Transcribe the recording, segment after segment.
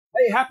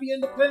Hey, happy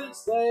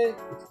Independence Day!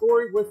 It's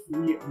Corey with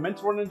the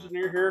Mentor and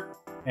Engineer here,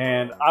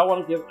 and I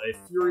want to give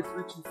a Fury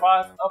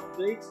 325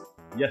 update.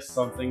 Yes,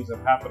 some things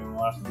have happened in the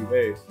last few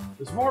days.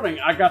 This morning,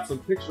 I got some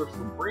pictures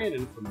from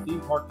Brandon from Theme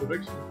Park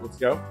Predictions. Let's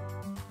go.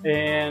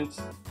 And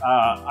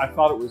I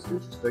thought it was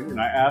interesting, and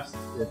I asked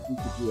if we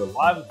could do a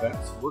live event.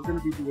 So we're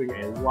going to be doing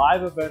a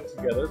live event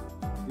together,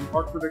 Theme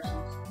Park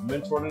Predictions,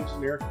 Mentor and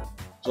Engineer,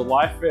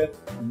 July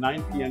 5th,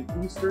 9 p.m.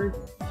 Eastern.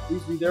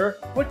 Please be there.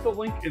 Click the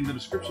link in the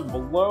description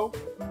below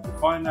to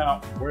find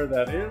out where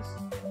that is,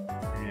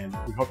 and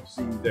we hope to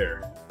see you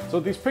there. So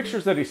these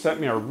pictures that he sent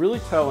me are really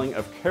telling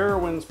of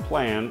Carowind's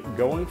plan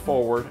going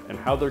forward and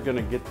how they're going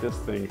to get this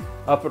thing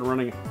up and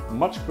running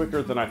much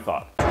quicker than I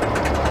thought.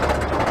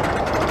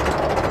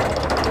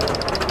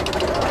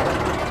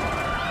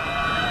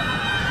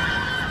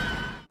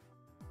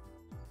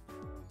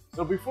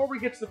 So before we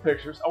get to the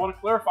pictures, I want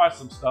to clarify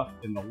some stuff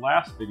in the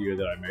last video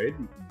that I made.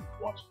 You can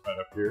watch it right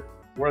up here,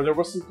 where there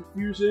was some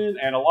confusion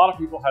and a lot of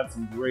people had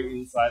some great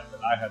insight that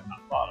I had not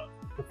thought of.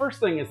 The first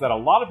thing is that a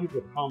lot of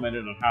people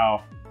commented on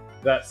how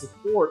that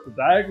support, the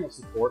diagonal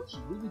support,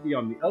 should really be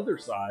on the other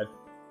side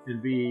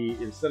and be,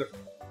 instead of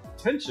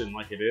tension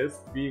like it is,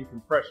 being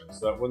compression,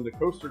 so that when the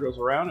coaster goes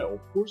around, it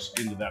will push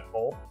into that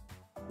pole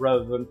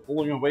rather than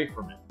pulling away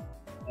from it.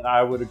 And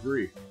I would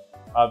agree.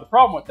 The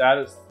problem with that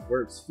is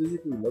where it's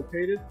physically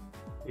located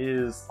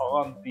is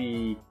on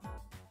the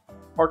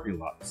parking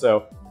lot.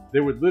 So they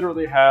would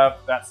literally have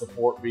that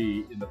support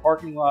be in the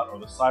parking lot or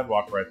the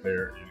sidewalk right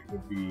there, and it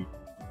would be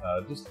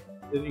just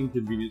an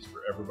inconvenience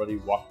for everybody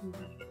walking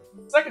around it.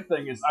 The second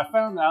thing is I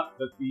found out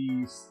that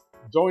these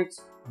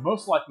joints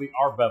most likely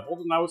are beveled,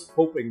 and I was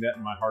hoping that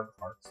in my heart of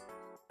hearts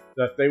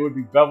that they would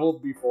be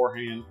beveled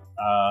beforehand,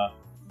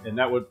 and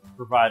that would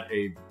provide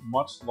a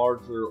much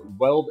larger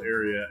weld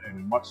area and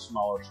a much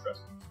smaller stress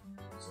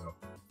concentration. So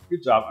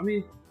good job. I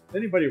mean, does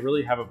anybody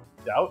really have a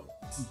doubt?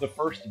 This is the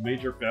first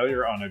major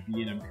failure on a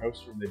B&M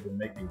coaster, and they've been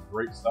making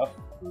great stuff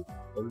for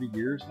 30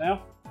 years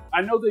now.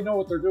 I know they know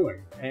what they're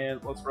doing, and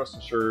let's rest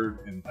assured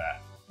in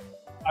that.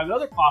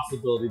 Another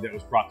possibility that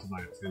was brought to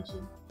my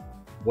attention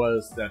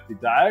was that the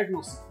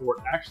diagonal support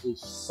actually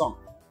sunk.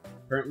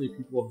 Apparently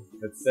people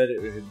had said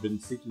it had been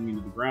sinking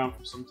into the ground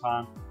for some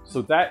time,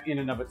 so that in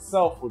and of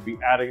itself would be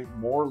adding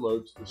more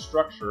load to the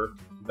structure,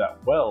 to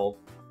that weld,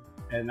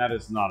 and that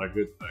is not a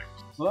good thing.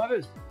 So that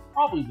is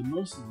probably the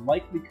most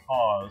likely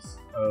cause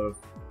of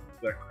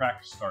the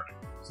crack starting.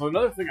 So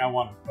another thing I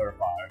wanted to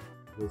clarify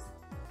is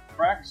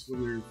cracks,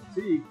 when they're in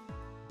fatigue,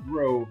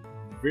 grow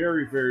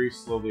very, very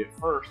slowly at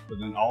first, but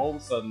then all of a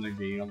sudden they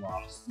gain a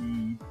lot of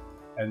speed,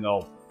 and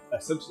they'll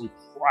essentially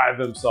pry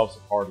themselves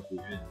apart at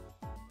the end.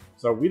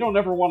 So we don't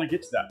ever want to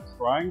get to that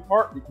prying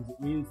part, because it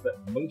means that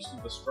most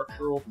of the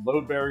structural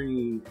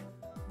load-bearing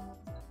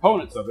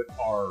components of it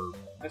are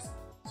missing.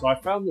 So I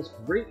found this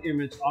great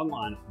image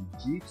online from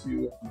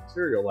G2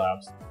 Material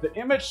Labs. The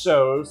image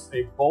shows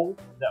a bolt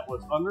that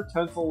was under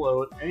tensile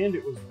load, and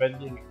it was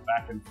bending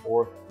back and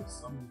forth with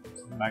some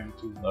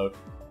magnitude load,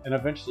 and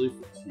eventually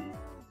fatigue.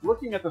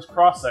 Looking at this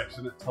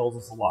cross-section, it tells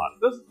us a lot.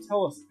 It doesn't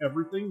tell us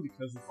everything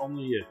because it's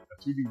only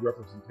a 2D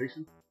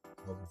representation.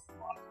 It tells us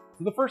a lot.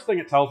 So the first thing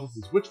it tells us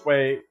is which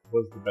way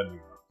was the bending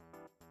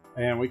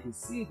going. And we can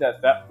see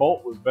that that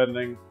bolt was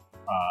bending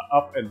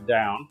up and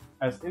down,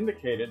 as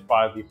indicated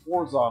by the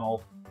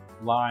horizontal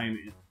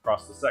line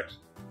across the section.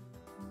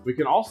 We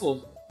can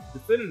also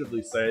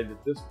definitively say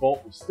that this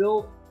bolt was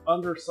still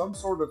under some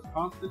sort of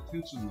constant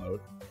tension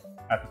load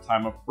at the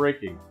time of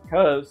braking,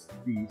 because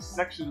the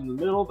section in the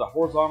middle, the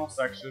horizontal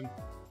section,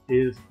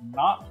 is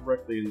not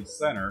directly in the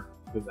center.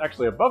 It's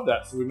actually above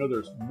that, so we know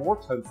there's more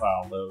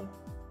tensile load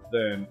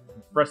than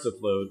compressive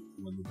load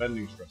when the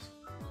bending stress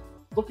occurs.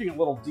 Looking a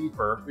little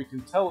deeper, we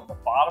can tell that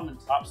the bottom and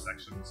top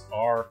sections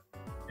are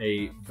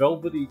a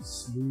velvety,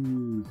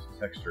 smooth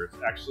texture. It's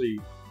actually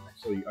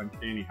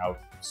uncanny how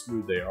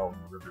smooth they are when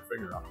you rub your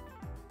finger on them.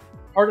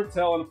 Hard to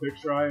tell in a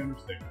picture, I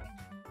understand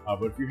that.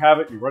 But if you have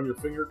it, you run your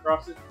finger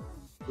across it,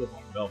 it feels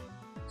like velvet.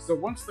 So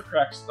once the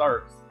crack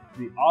starts,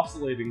 the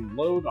oscillating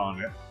load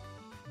on it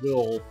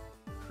will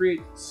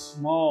create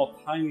small,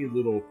 tiny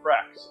little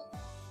cracks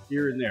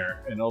here and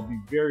there, and they'll be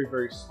very,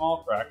 very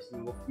small cracks,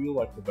 and it'll feel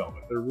like the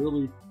velvet. They're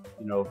really,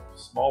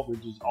 small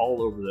ridges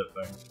all over that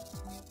thing.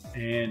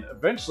 And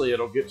eventually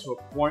it'll get to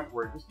a point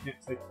where it just can't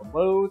take the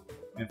load,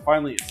 and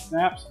finally it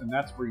snaps, and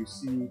that's where you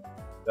see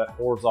that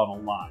horizontal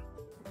line.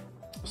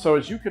 So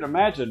as you can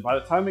imagine, by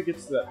the time it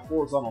gets to that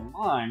horizontal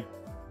line,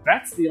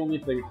 that's the only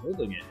thing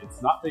holding it.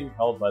 It's not being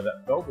held by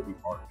that velvety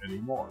part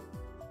anymore.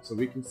 So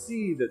we can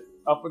see that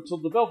up until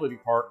the velvety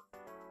part,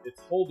 it's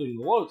holding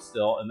the load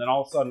still, and then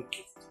all of a sudden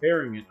it's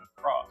tearing it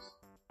across.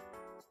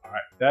 All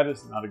right, that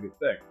is not a good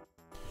thing.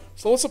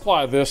 So let's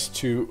apply this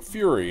to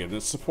Fury and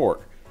its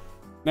support.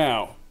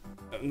 Now,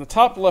 in the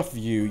top left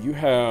view, you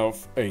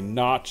have a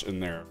notch in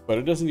there, but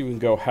it doesn't even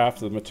go half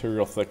the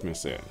material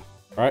thickness in.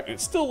 All right, and it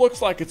still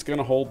looks like it's going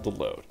to hold the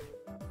load.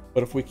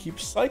 But if we keep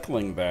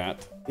cycling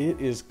that, it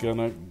is going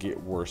to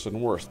get worse and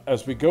worse.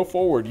 As we go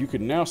forward, you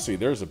can now see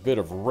there's a bit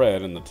of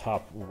red in the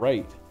top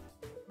right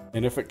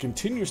And if it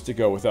continues to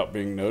go without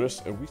being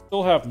noticed, and we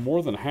still have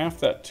more than half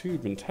that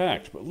tube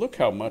intact, but look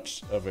how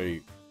much of a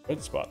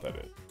red spot that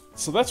is.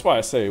 So that's why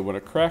I say when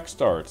a crack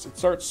starts, it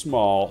starts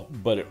small,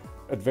 but it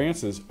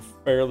advances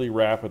fairly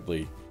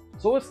rapidly.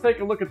 So let's take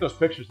a look at those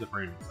pictures that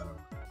Brandon sent over.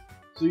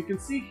 So you can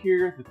see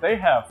here that they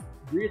have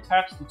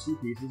reattached the two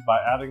pieces by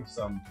adding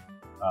some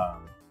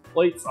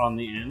plates on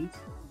the ends.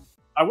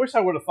 I wish I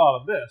would have thought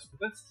of this, but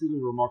that's a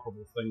truly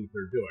remarkable thing that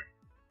they're doing.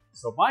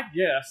 So my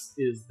guess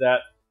is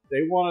that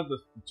they wanted the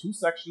two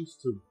sections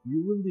to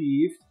be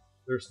relieved.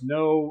 There's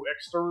no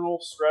external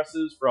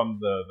stresses from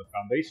the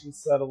foundation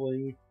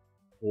settling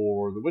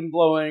or the wind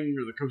blowing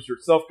or the coaster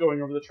itself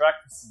going over the track.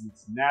 This is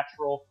its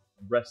natural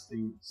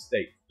resting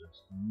state.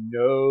 There's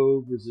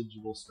no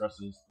residual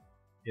stresses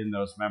in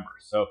those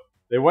members. So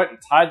they went and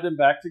tied them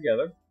back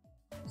together.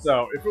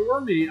 So if it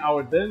were me, I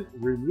would then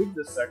remove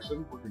this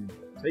section. We're going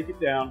to take it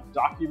down,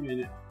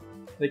 document it,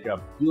 take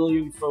a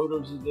billion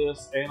photos of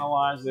this,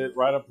 analyze it,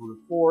 write up a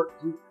report,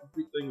 do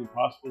everything we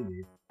possibly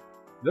need.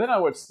 Then I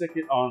would stick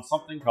it on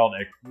something called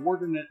a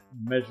coordinate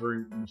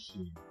measuring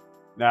machine.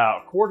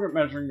 Now, a coordinate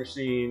measuring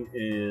machine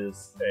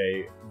is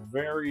a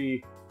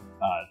very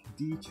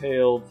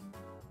detailed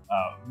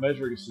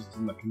measuring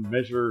system that can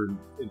measure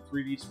in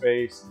 3D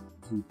space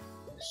to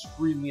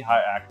extremely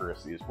high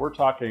accuracies. We're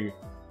talking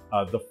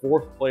the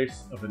fourth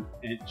place of an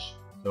inch,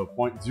 so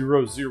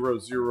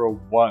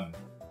 0.0001.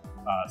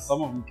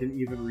 Some of them can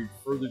even read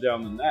further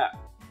down than that.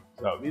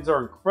 So these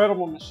are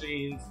incredible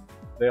machines.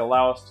 They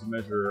allow us to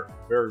measure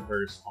very,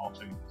 very small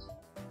changes.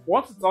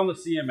 Once it's on the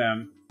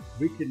CMM,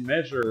 we can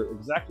measure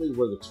exactly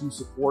where the two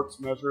supports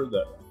measure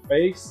the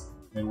face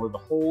and where the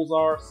holes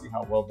are, see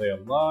how well they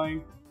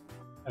align.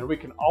 And we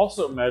can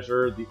also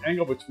measure the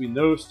angle between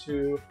those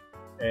two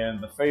and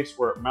the face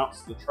where it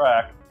mounts to the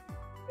track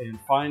and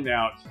find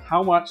out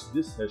how much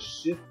this has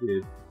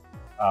shifted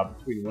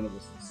between when it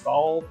was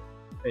installed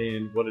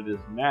and what it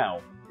is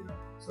now.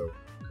 So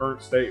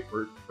current state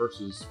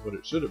versus what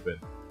it should have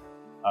been.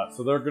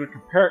 So they're going to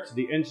compare it to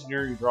the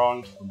engineering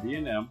drawings from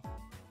B&M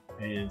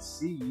and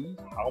see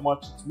how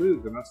much it's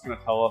moved, and that's going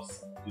to tell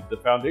us, did the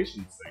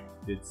foundation sink?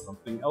 Did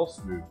something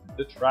else move? Did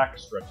the track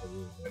stretch a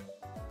little bit?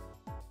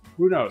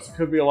 Who knows? It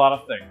could be a lot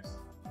of things.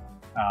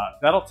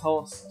 That'll tell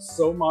us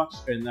so much,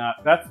 and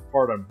that's the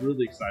part I'm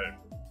really excited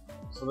for.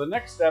 So the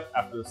next step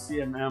after the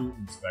CMM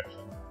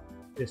inspection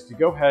is to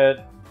go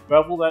ahead,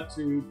 bevel that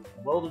tube,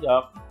 weld it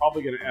up. I'm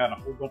probably going to add a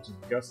whole bunch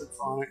of gussets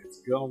on it.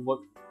 It's going to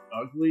look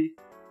ugly,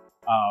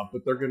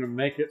 but they're going to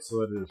make it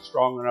so that it is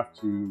strong enough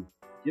to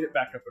get it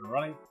back up and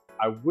running.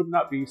 I would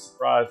not be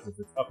surprised if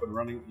it's up and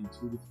running in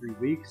 2 to 3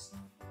 weeks,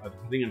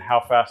 depending on how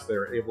fast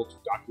they're able to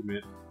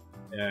document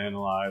and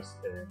analyze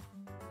and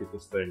get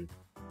this thing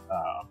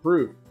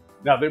approved.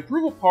 Now, the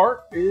approval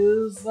part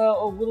is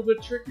a little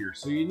bit trickier,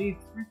 so you need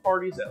 3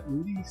 parties at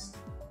least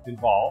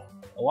involved.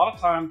 A lot of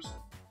times,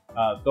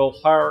 they'll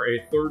hire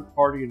a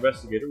third-party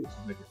investigator, which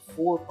will make it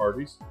 4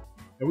 parties,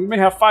 and we may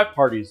have 5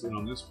 parties in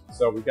on this one.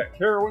 So we've got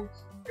Carowinds,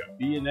 we've got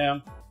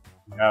B&M,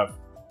 we have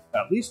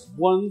at least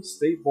 1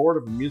 state board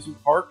of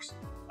amusement parks,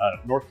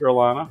 North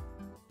Carolina.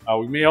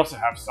 We may also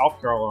have South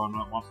Carolina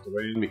that wants to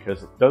weigh in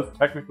because it does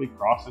technically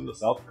cross into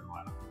South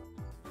Carolina.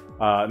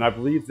 And I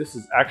believe this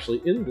is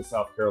actually in the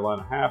South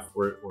Carolina half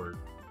where it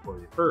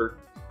occurred.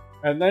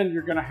 And then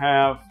you're going to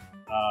have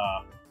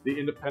the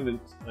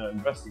independent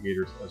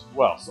investigators as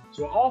well.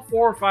 So all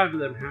 4 or 5 of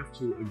them have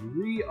to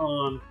agree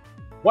on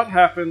what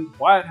happened,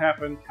 why it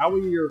happened, how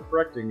we are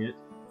correcting it,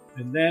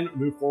 and then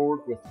move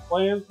forward with the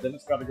plan. Then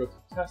it's got to go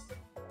through testing.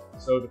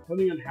 So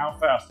depending on how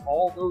fast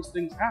all those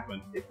things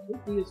happen, it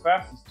could be as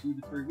fast as 2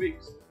 to 3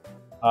 weeks,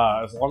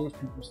 as long as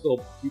people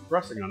still keep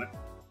pressing on it.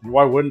 And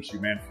why wouldn't you,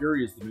 man?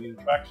 Fury is the main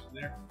attraction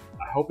there.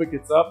 I hope it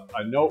gets up.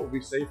 I know it will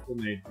be safe when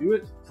they do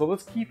it. So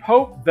let's keep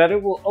hope that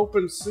it will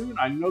open soon.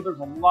 I know there's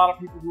a lot of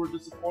people who are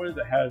disappointed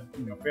that had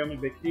family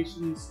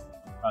vacations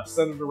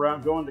centered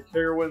around going to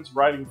Carowinds,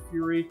 riding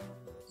Fury.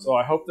 So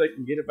I hope they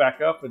can get it back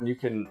up and you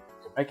can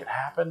make it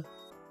happen.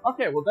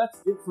 Okay, well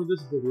that's it for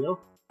this video.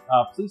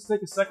 Please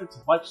take a second to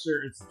like,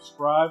 share, and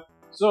subscribe.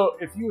 So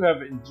if you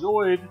have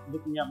enjoyed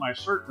looking at my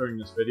shirt during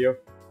this video,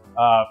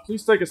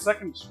 please take a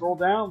second to scroll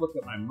down, look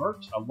at my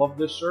merch. I love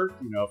this shirt.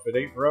 If it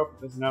ain't broke,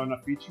 it doesn't have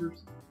enough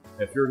features.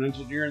 If you're an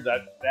engineer,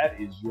 that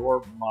is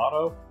your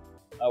motto,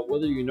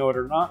 whether you know it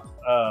or not.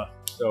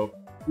 So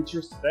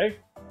features today.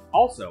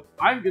 Also,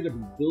 I'm going to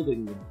be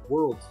building the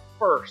world's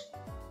first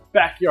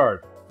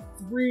backyard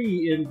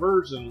 3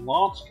 inversion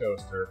launch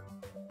coaster.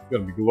 It's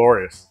going to be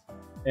glorious.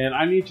 And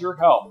I need your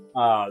help.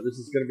 This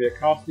is going to be a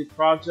costly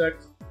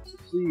project, so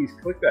please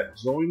click that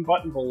join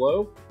button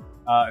below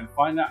and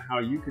find out how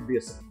you could be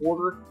a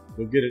supporter.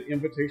 You'll get an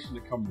invitation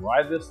to come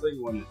ride this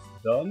thing when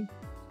it's done.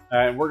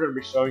 And we're going to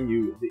be showing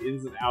you the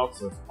ins and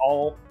outs of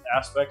all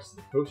aspects of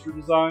the coaster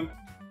design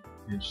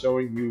and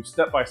showing you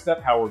step by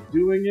step how we're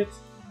doing it.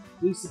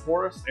 Please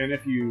support us, and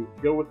if you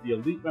go with the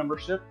Elite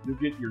membership, you'll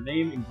get your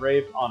name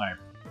engraved on a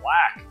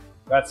plaque.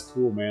 That's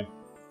cool, man.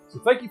 So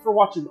thank you for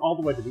watching all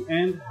the way to the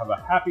end. Have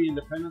a happy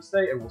Independence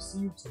Day, and we'll see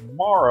you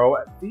tomorrow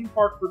at Theme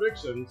Park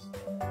Predictions,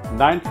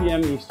 9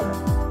 p.m.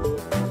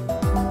 Eastern.